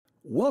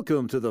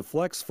Welcome to the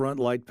Flex front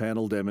light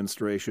panel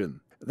demonstration.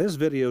 This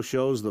video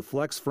shows the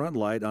Flex front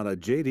light on a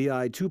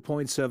JDI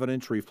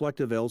 2.7-inch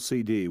reflective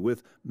LCD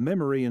with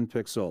memory in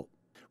pixel.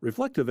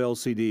 Reflective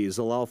LCDs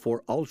allow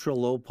for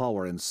ultra-low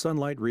power and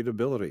sunlight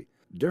readability,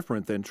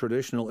 different than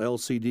traditional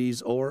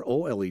LCDs or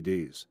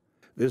OLEDs.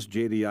 This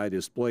JDI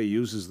display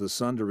uses the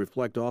sun to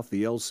reflect off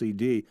the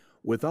LCD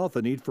without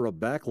the need for a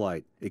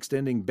backlight,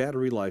 extending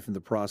battery life in the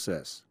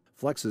process.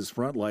 Flex's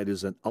front light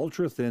is an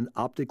ultra-thin,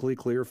 optically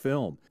clear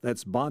film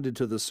that's bonded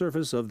to the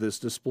surface of this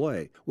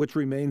display, which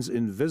remains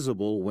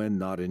invisible when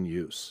not in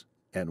use.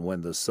 And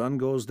when the sun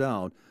goes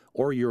down,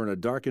 or you're in a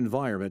dark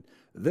environment,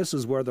 this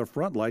is where the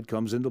front light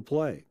comes into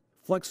play.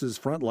 Flex's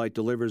front light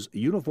delivers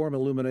uniform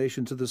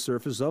illumination to the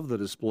surface of the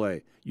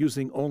display,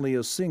 using only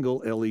a single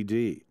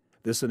LED.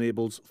 This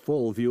enables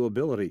full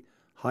viewability,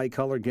 high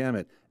color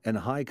gamut, and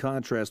high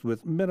contrast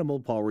with minimal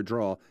power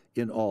draw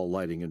in all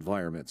lighting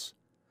environments.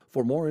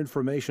 For more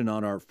information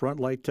on our front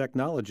light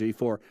technology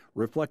for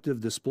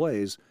reflective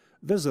displays,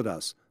 visit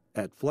us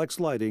at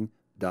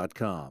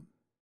flexlighting.com.